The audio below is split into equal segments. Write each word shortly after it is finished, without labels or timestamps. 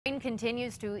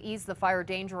continues to ease the fire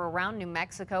danger around New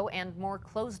Mexico, and more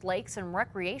closed lakes and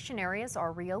recreation areas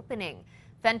are reopening.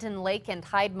 Fenton Lake and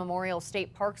Hyde Memorial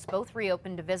State Parks both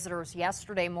reopened to visitors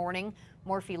yesterday morning.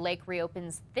 Morphy Lake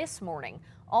reopens this morning.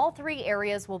 All three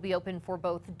areas will be open for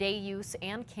both day use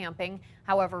and camping.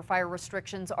 However, fire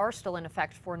restrictions are still in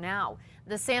effect for now.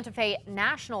 The Santa Fe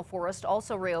National Forest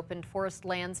also reopened forest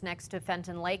lands next to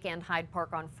Fenton Lake and Hyde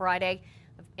Park on Friday.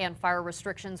 And fire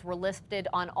restrictions were lifted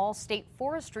on all state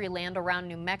forestry land around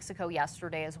New Mexico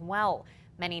yesterday as well.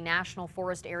 Many national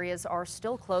forest areas are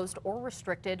still closed or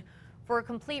restricted. For a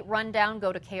complete rundown,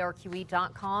 go to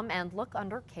krqe.com and look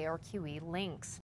under KRQE links.